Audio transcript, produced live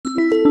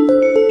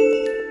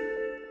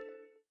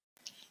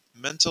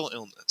Mental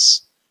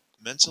illness.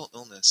 Mental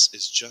illness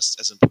is just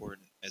as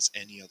important as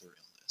any other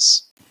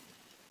illness.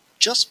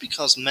 Just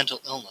because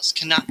mental illness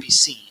cannot be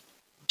seen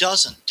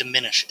doesn't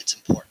diminish its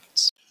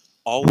importance.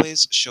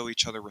 Always show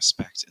each other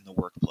respect in the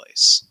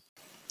workplace.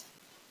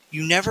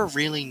 You never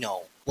really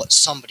know what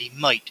somebody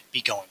might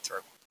be going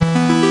through.